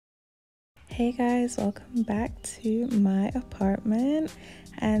Hey guys, welcome back to my apartment,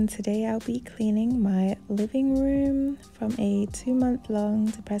 and today I'll be cleaning my living room from a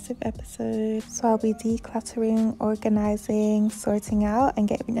 2-month-long depressive episode. So I'll be decluttering, organizing, sorting out and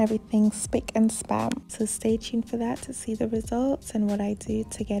getting everything spick and span. So stay tuned for that to see the results and what I do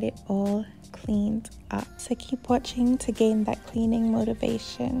to get it all cleaned up. So keep watching to gain that cleaning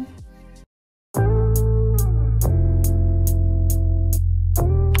motivation.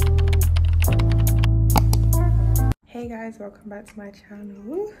 Hey guys, welcome back to my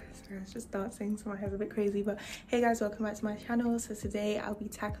channel. Sorry, I was just dancing, so my hair's a bit crazy, but hey guys, welcome back to my channel. So today I'll be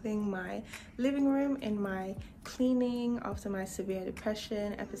tackling my living room in my cleaning after my severe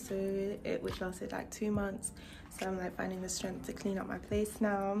depression episode, which lasted like 2 months. So I'm like finding the strength to clean up my place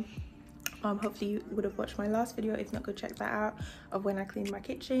now. Hopefully you would have watched my last video. If not, go check that out, of when I cleaned my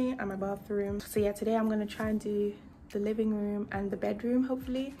kitchen and my bathroom. So yeah, today I'm gonna try and do the living room and the bedroom,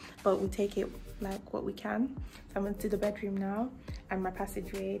 hopefully, but we'll take it like what we can. So I'm gonna do the bedroom now and my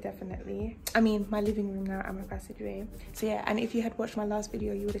passageway, definitely. I mean my living room now and my passageway. So yeah, and if you had watched my last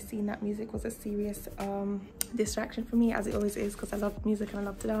video, you would have seen that music was a serious distraction for me, as it always is, because I love music and I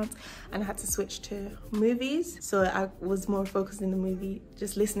love to dance, and I had to switch to movies, so I was more focused in the movie,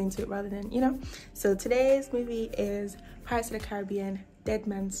 just listening to it rather than, you know. So today's movie is Pirates of the Caribbean, Dead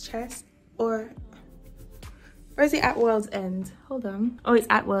Man's Chest, or is it At World's End? Hold on. Oh, it's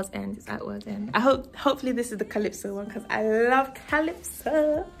At World's End. It's At World's End. Hopefully this is the Calypso one, because I love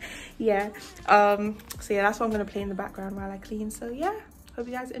Calypso. Yeah. So yeah, that's what I'm gonna play in the background while I clean. So yeah, hope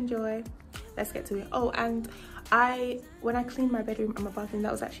you guys enjoy. Let's get to it. Oh, and when I cleaned my bedroom and my bathroom,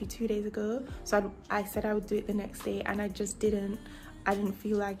 that was actually 2 days ago. So I said I would do it the next day, and I just didn't. I didn't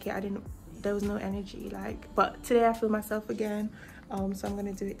feel like it. There was no energy, like. But today I feel myself again. So I'm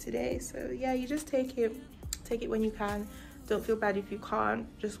gonna do it today. So yeah, you just take it when you can. Don't feel bad if you can't.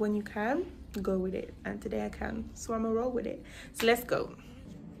 Just when you can, go with it. And today I can, so I'm gonna roll with it. So let's go.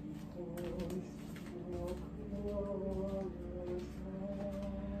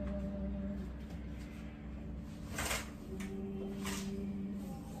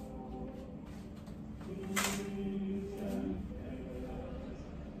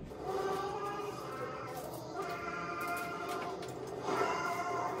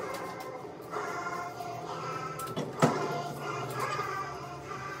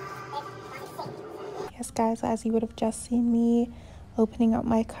 Yes guys, as you would have just seen me opening up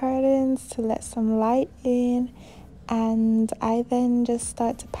my curtains to let some light in, and I then just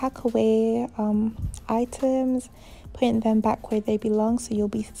start to pack away items, putting them back where they belong. So you'll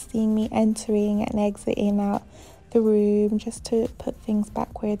be seeing me entering and exiting out the room just to put things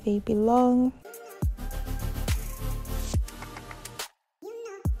back where they belong.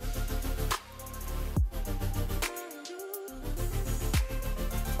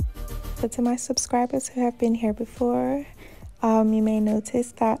 So to my subscribers who have been here before, you may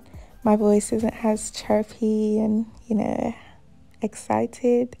notice that my voice isn't as chirpy and, you know,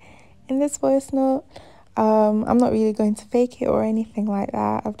 excited in this voice note. I'm not really going to fake it or anything like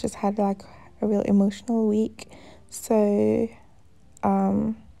that. I've just had like a real emotional week. So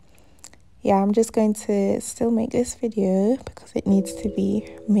yeah, I'm just going to still make this video because it needs to be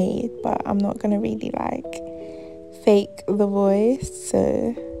made, but I'm not gonna really like fake the voice.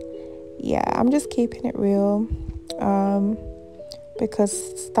 So yeah, I'm just keeping it real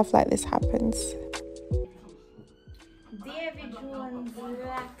because stuff like this happens.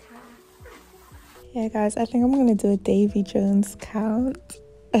 Yeah guys, I think I'm gonna do a Davy Jones count.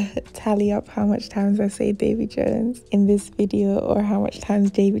 Tally up how much times I say Davy Jones in this video, or how much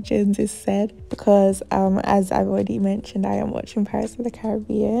times Davy Jones is said, because as I've already mentioned, I am watching Pirates of the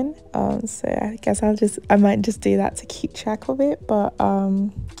Caribbean, so I guess I might just do that to keep track of it. But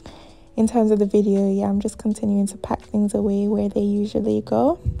in terms of the video, yeah, I'm just continuing to pack things away where they usually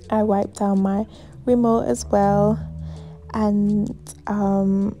go. I wiped down my remote as well, and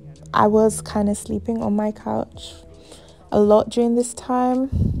I was kind of sleeping on my couch a lot during this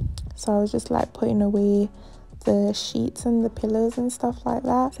time, so I was just like putting away the sheets and the pillows and stuff like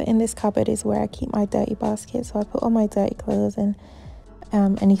that. So in this cupboard is where I keep my dirty basket, so I put all my dirty clothes, and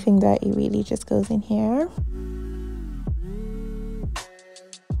anything dirty really just goes in here.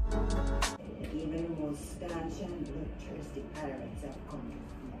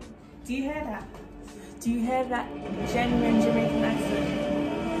 Do you hear that? Do you hear that genuine Jamaican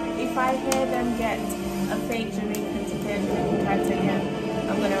accent? If I hear them get a fake Jamaican to play a Jamaican character again,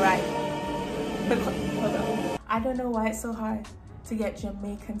 I'm gonna write. Hold on. I don't know why it's so hard to get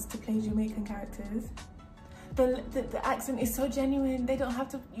Jamaicans to play Jamaican characters. The accent is so genuine. They don't have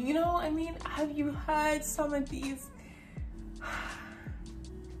to, you know what I mean? Have you heard some of these?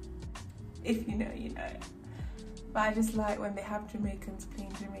 If you know, you know. But I just like when they have Jamaicans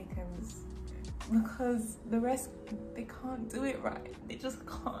clean Jamaicans, because the rest, they can't do it right. They just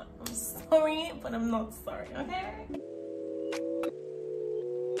can't. I'm sorry, but I'm not sorry, okay?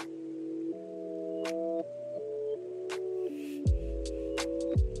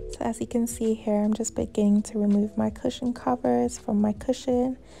 So as you can see here, I'm just beginning to remove my cushion covers from my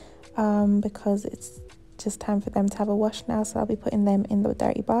cushion because it's just time for them to have a wash now. So I'll be putting them in the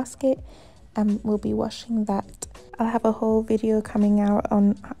dirty basket and we'll be washing that. I'll have a whole video coming out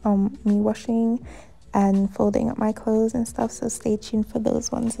on me washing and folding up my clothes and stuff, so stay tuned for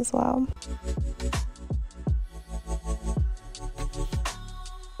those ones as well.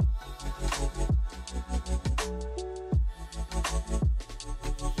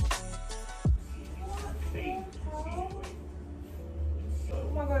 Oh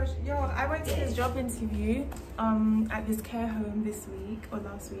my gosh, yo, I went to this job interview at this care home this week or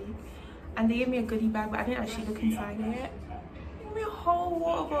last week, and they gave me a goodie bag, but I didn't actually look inside it. They gave me a whole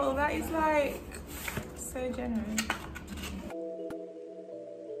water bottle. That is like so generous.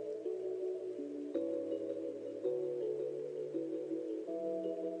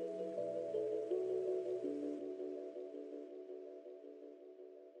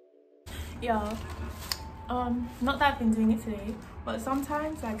 Yeah, not that I've been doing it today, but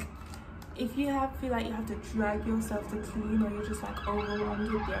sometimes like if you feel like you have to drag yourself to clean, or you're just like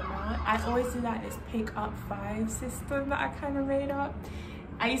overwhelmed with the amount, I always do like this pick up 5 system that I kind of made up.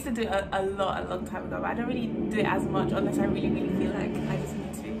 I used to do it a long time ago, but I don't really do it as much unless I really feel like I just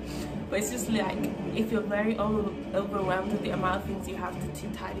need to. But it's just like, if you're very overwhelmed with the amount of things you have to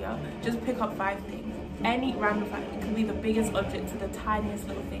tidy up, just pick up 5 things. Any random 5, it can be the biggest object to the tiniest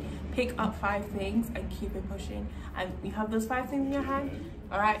little thing. Pick up 5 things and keep it pushing. And you have those 5 things in your hand,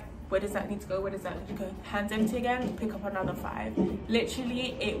 all right, where does that need to go? Where does that need to go? Hands empty again, pick up another 5.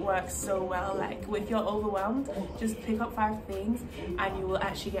 Literally, it works so well. Like, if you're overwhelmed, just pick up 5 things and you will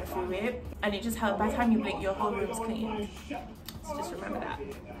actually get through it. And it just helps. By the time you blink, your whole room's clean. So just remember that.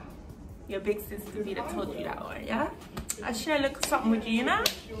 Your big sister Vida told you that one, yeah? I share a little something with you, you know?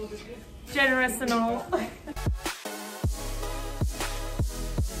 Generous and all.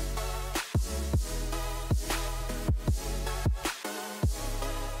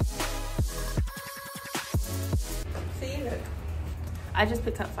 See, look. I just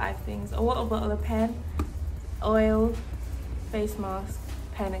picked up 5 things. A water bottle, a pen, oil, face mask,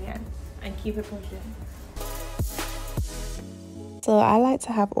 pen again, and keep it pushing. So I like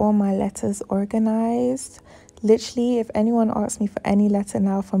to have all my letters organized. Literally, if anyone asks me for any letter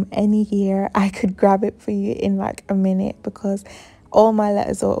now from any year, I could grab it for you in like a minute, because all my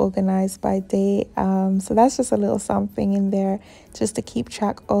letters are organized by date. So that's just a little something in there just to keep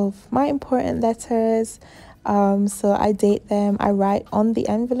track of my important letters. So I date them. I write on the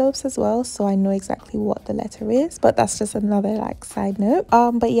envelopes as well, so I know exactly what the letter is, but that's just another like side note.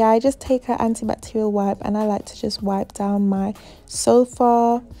 But yeah, I just take an antibacterial wipe and I like to just wipe down my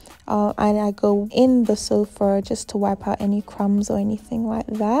sofa, and I go in the sofa just to wipe out any crumbs or anything like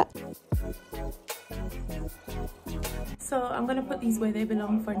that. So I'm gonna put these where they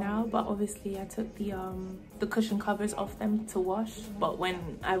belong for now, but obviously I took the cushion covers off them to wash, but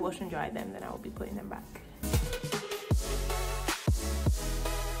when I wash and dry them, then I will be putting them back.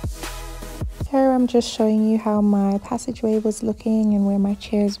 Here I'm just showing you how my passageway was looking and where my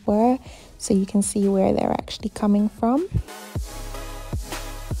chairs were, so you can see where they're actually coming from.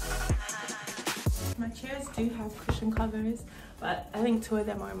 My chairs do have cushion covers, but I think 2 of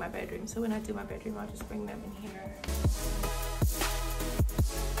them are in my bedroom, so when I do my bedroom I'll just bring them in here.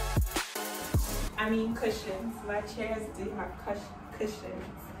 I mean cushions. My chairs do have cushions.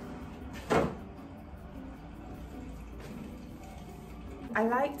 I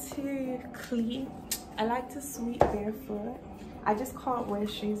like to clean. I like to sweep barefoot. I just can't wear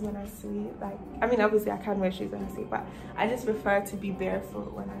shoes when I sweep. Like, I mean, obviously I can wear shoes when I sweep, but I just prefer to be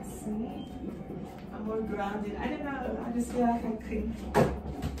barefoot when I sweep. I'm more grounded. I don't know. I just feel like I could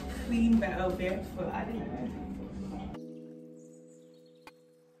clean better barefoot. I don't know.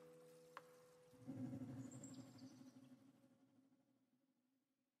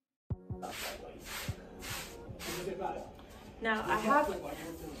 Now I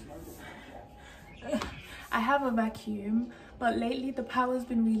have a vacuum, but lately the power's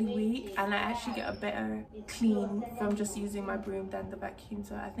been really weak and I actually get a better clean from just using my broom than the vacuum,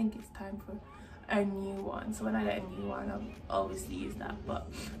 so I think it's time for a new one. So when I get a new one, I'll obviously use that, but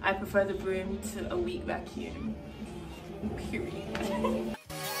I prefer the broom to a weak vacuum, period.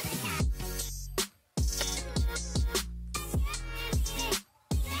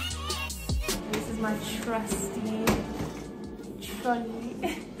 This is my trusty trolley.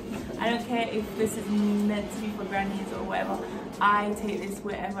 I don't care if this is meant to be for grannies or whatever. I take this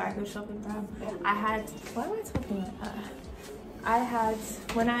wherever I go shopping from. I had, why am I talking like that? I had,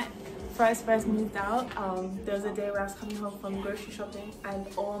 when I first moved out, there was a day where I was coming home from grocery shopping and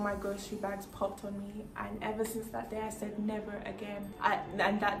all my grocery bags popped on me, and ever since that day I said never again.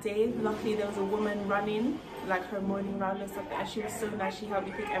 And that day, luckily there was a woman running like her morning round or something, and she was so nice. She helped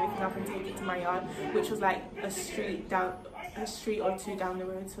me pick everything up and take it to my yard, which was like a street or two down the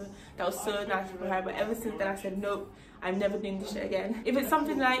road, so that was so nice for her. But ever since then I said nope, I'm never doing this shit again. If it's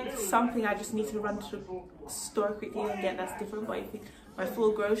something I just need to run to the store quickly and get, that's different. But if it's my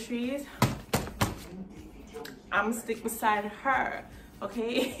full groceries, I'm gonna stick beside her,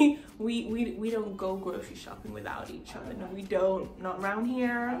 okay? we don't go grocery shopping without each other. No, we don't. Not around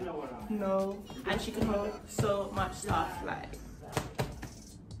here. No. And she can hold so much stuff. Like,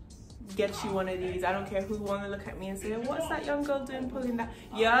 get you one of these. I don't care who wanna look at me and say, what's that young girl doing pulling that?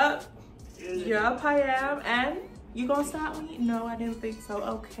 Yup, I am. And you gonna stop me? No, I didn't think so.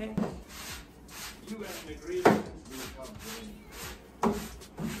 Okay.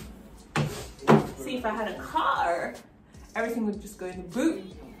 See, if I had a car, everything would just go in the boot,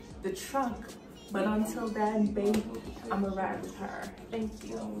 the trunk. But until then, baby, I'ma ride with her. Thank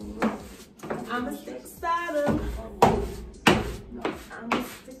you. I'ma stick beside him. I'ma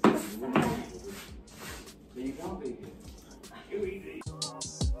stick beside him.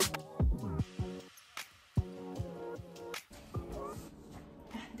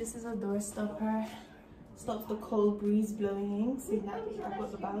 This is a door stopper. Stops the cold breeze blowing in. See that? I've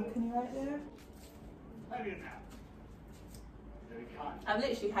got the balcony right there. I've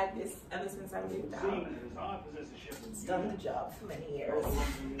literally had this ever since I moved out. It's done the job for many years.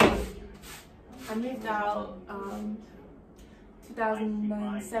 I moved out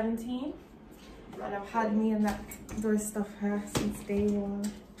 2017, and I've had me and that door stopper since day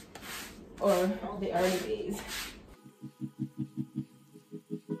one, or the early days.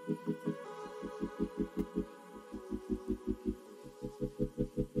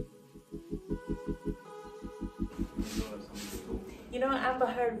 You know, Amber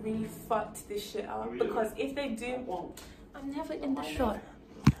Heard really fucked this shit up, because if they do, I'm never in the shot.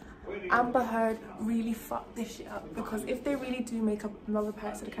 Amber Heard really fucked this shit up, because if they really do make another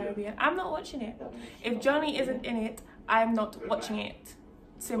Pirates of the Caribbean, I'm not watching it. If Johnny isn't in it, I'm not watching it.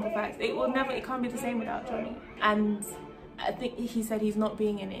 Simple facts. It can't be the same without Johnny. And I think he said he's not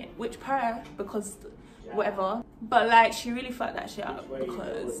being in it, which because whatever. But like, she really fucked that shit up,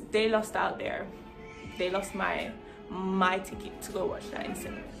 because they lost out there. They lost my ticket to go watch that in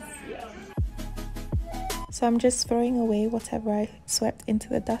cinemas. Yeah. So I'm just throwing away whatever I swept into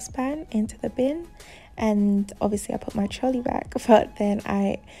the dustpan, into the bin, and obviously I put my trolley back, but then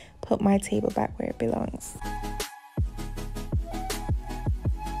I put my table back where it belongs.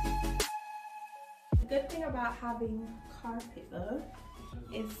 The good thing about having carpet though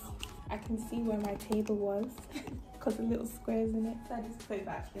is I can see where my table was because the little squares in it, so I just put it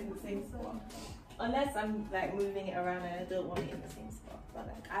back in the same spot. Unless I'm like moving it around and I don't want it in the same spot. But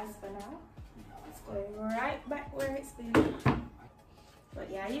like, as for now, it's going right back where it's been. But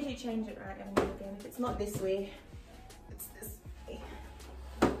yeah, I usually change it right every now and again. If it's not this way, it's this way.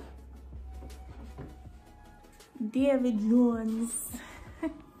 David Jones.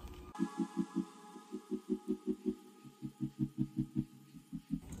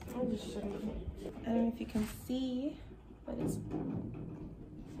 I'll just show you. I don't know if you can see, but it's.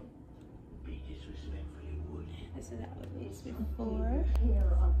 This is how it's before.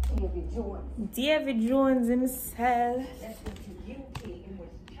 David Jones himself.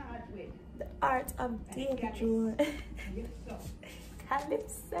 The art of David Jones.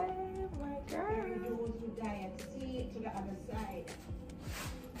 Calypso, my girl.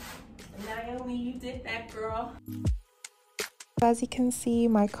 Naomi, you did that, girl. As you can see,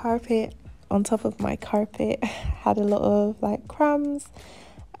 my carpet, on top of my carpet, had a lot of like crumbs.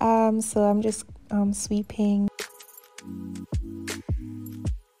 So I'm just sweeping.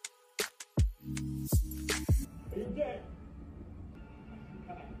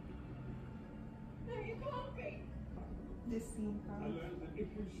 This scene. I learned that if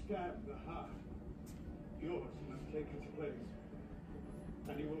you stab the heart, yours must take its place,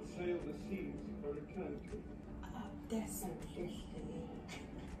 and you will sail the seas for eternity. That's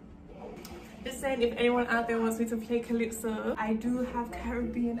just saying, if anyone out there wants me to play Calypso, I do have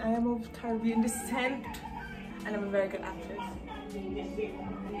Caribbean. I am of Caribbean descent, and I'm a very good actress.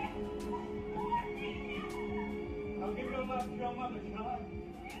 I'll give you a love to your mother, shall I?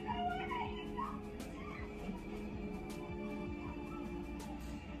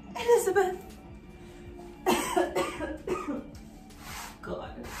 Elizabeth.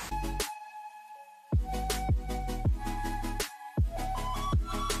 God.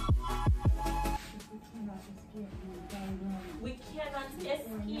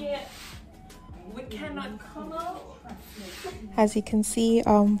 As you can see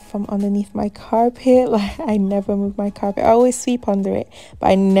from underneath my carpet, like I never move my carpet. I always sweep under it,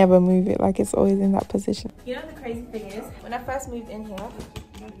 but I never move it. Like it's always in that position. You know, the crazy thing is, when I first moved in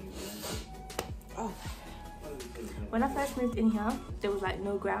here, there was like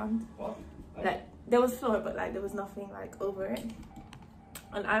no ground. Like there was floor, but like there was nothing like over it.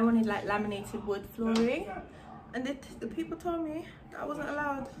 And I wanted like laminated wood flooring, and the people told me that I wasn't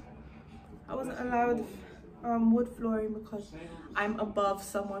allowed. Wood flooring because I'm above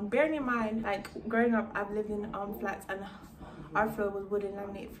someone. Bearing in mind, like growing up, I've lived in flats and our floor was wooden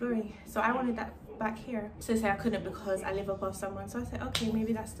laminated flooring, so I wanted that back here. So they say I couldn't because I live above someone. So I said, okay,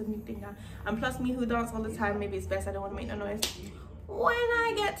 maybe that's the new thing now. And plus, me who dance all the time, maybe it's best I don't want to make no noise. When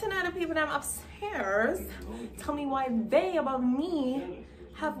I get to know the people that I'm upstairs, tell me why they above me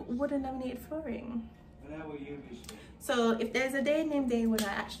have wooden laminated flooring. So if there's a day named day when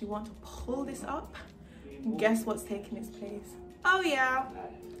I actually want to pull this up, guess what's taking its place? Oh yeah,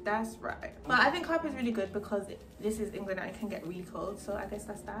 that's right. But I think carpet is really good because this is England and it can get really cold, so I guess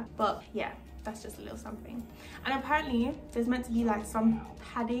that's that. But yeah, that's just a little something. And apparently there's meant to be like some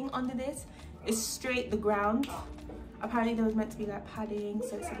padding under this. It's straight the ground. Apparently there was meant to be like padding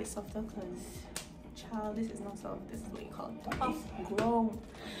so it's a bit softer, because child, this is not soft. This is what you call tough grown.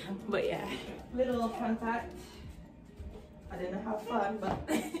 But yeah, little fun fact. I don't know how fun, but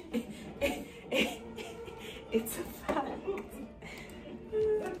it's a fact.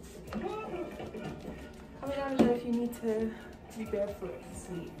 Comment down below if you need to be barefoot to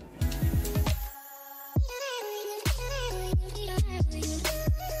sleep.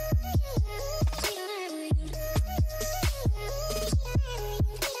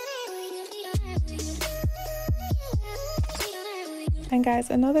 And guys,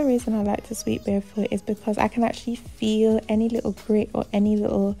 another reason I like to sweep barefoot is because I can actually feel any little grit or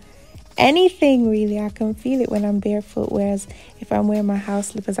anything really. I can feel it when I'm barefoot, whereas if I'm wearing my house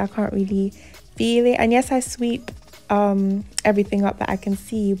slippers, I can't really feel it. And yes, I sweep everything up that I can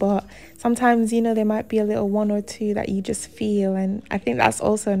see, but sometimes, you know, there might be a little one or two that you just feel, and I think that's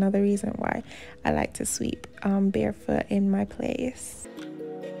also another reason why I like to sweep barefoot in my place.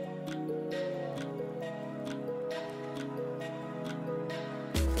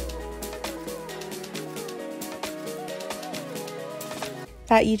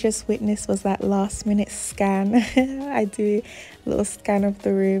 That you just witnessed was that last minute scan. I do a little scan of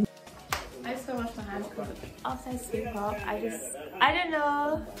the room. I just wash my hands because after I sweep up, I don't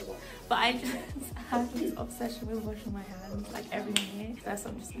know, but I just have this obsession with washing my hands like every minute. That's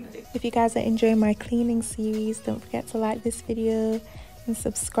what I'm just gonna do. If you guys are enjoying my cleaning series, don't forget to like this video and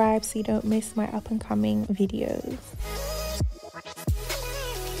subscribe so you don't miss my up and coming videos.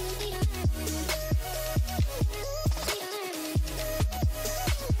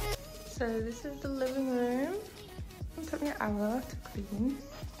 So this is the living room. It took me an hour to clean,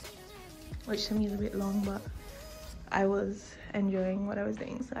 which to me is a bit long, but I was enjoying what I was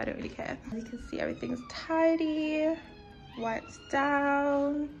doing, so I don't really care. As you can see, everything's tidy, wiped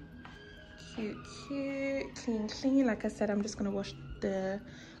down, cute, clean. Like I said, I'm just gonna wash the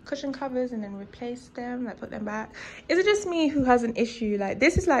cushion covers and then replace them, like put them back. Is it just me who has an issue? Like,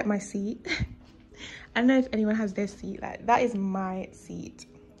 this is like my seat. I don't know if anyone has their seat. Like, that is my seat.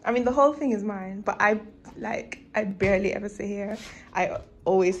 I mean, the whole thing is mine, but I barely ever sit here. I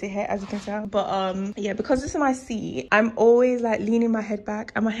always sit here, as you can tell. But yeah, because this is my seat, I'm always like leaning my head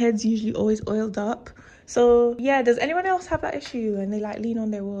back, and my head's usually always oiled up. So yeah, does anyone else have that issue and they like lean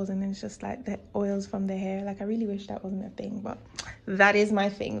on their walls and then it's just like the oils from their hair? Like, I really wish that wasn't a thing, but that is my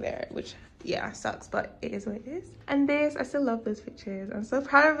thing there, which yeah, sucks, but it is what it is. And this, I still love those pictures. I'm so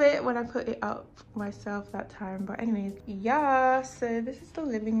proud of it when I put it up myself that time. But anyways, yeah, so this is the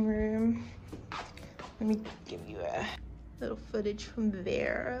living room. Let me give you a little footage from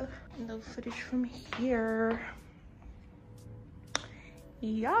there, a little footage from here.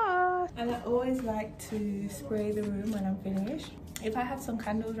 Yeah, and I always like to spray the room when I'm finished. If I had some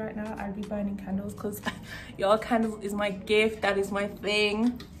candles right now, I'd be burning candles, because y'all, candles is my gift. That is my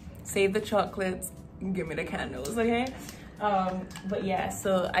thing. Save the chocolates, give me the candles, okay? But yeah,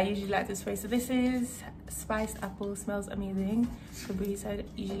 so I usually like to spray. So this is spiced apple, smells amazing. Febreze said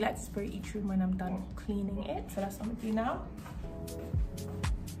I usually like to spray each room when I'm done cleaning it. So that's what I'm gonna do now.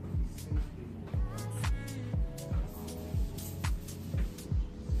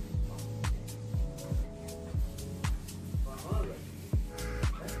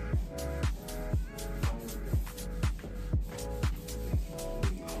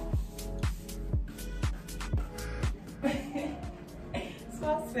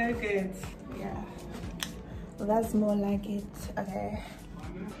 Smells so good. Yeah, well, that's more like it. Okay,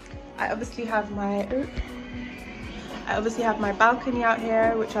 I obviously have my I obviously have my balcony out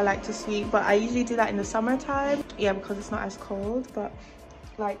here, which I like to sweep, but I usually do that in the summertime, yeah, because it's not as cold. But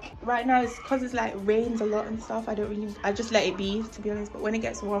like right now, it's because it's like rains a lot and stuff, I just let it be, to be honest. But when it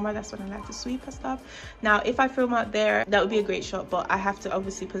gets warmer, that's when I like to sweep and stuff. Now if I film out there, that would be a great shot, but I have to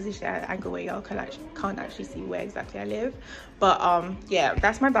obviously position it at an angle where y'all can't actually see where exactly I live. But yeah,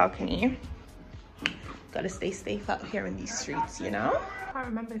 that's my balcony. Gotta stay safe out here in these streets, you know. I can't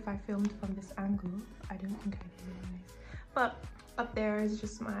remember if I filmed from this angle. I don't think I did anyways. But up there is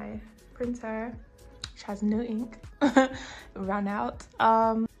just my printer, which has no ink. Ran out.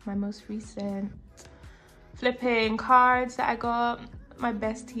 My most recent flipping cards that I got, my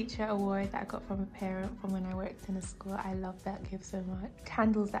best teacher award that I got from a parent from when I worked in a school. I love that gift so much.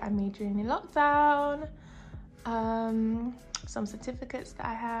 Candles that I made during the lockdown. Some certificates that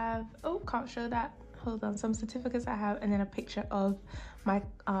I have. Oh, can't show that. Hold on. Some certificates I have, and then a picture of my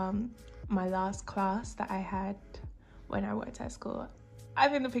my last class that I had when I worked at school. I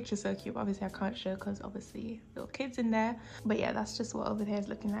think the picture's so cute. Obviously I can't show because obviously little kids in there, but yeah, that's just what over there is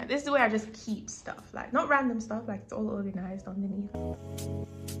looking like. This is where I just keep stuff, like not random stuff, like it's all organized underneath.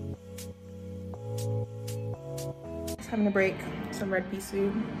 Just having a break, some red pea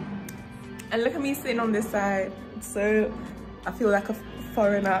soup, and look at me sitting on this side. So I feel like a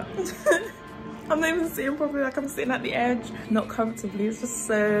foreigner. I'm not even sitting properly, like I'm sitting at the edge, not comfortably. It's just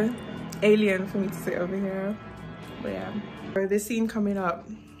so alien for me to sit over here. But yeah, this scene coming up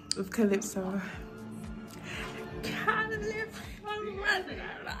with Calypso.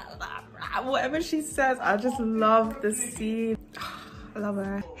 Whatever she says, I just love the scene. I love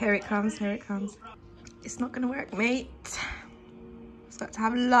her. Here it comes, here it comes. It's not gonna work, mate. It's got to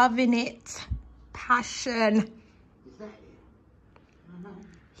have love in it. Passion.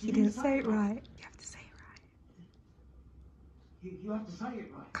 He didn't say it right. You have to say it right. You have to say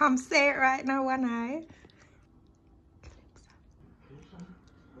it right. Come say it right now, one eye.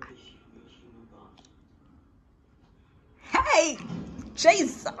 Hey!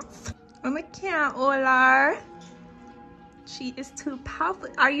 Jesus! I can't, Ola. She is too powerful.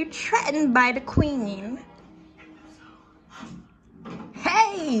 Are you threatened by the queen?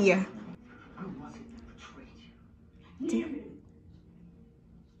 Hey! Davy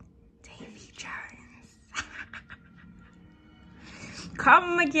Jones.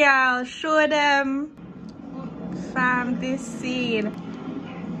 Come, my girl, show them. Fam, this scene.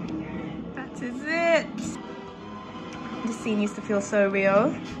 That is it. This scene used to feel so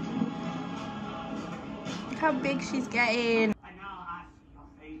real. Look how big she's getting. I now ask your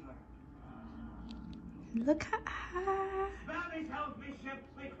favor. Look at her. Spanish help me ship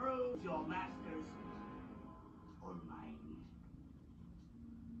the crew. Your masters or mine.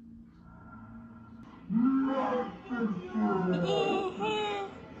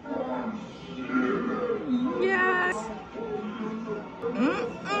 Yes.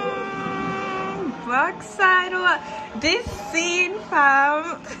 Backside what? This scene,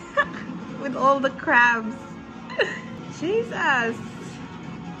 fam. With all the crabs. Jesus.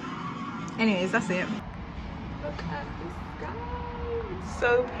 Anyways, that's it. Look at this sky. It's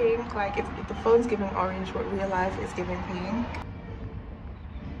so pink. Like if the phone's giving orange, but real life is giving pink.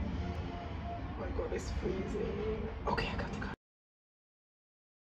 Oh my god, it's freezing. Okay, I got to go.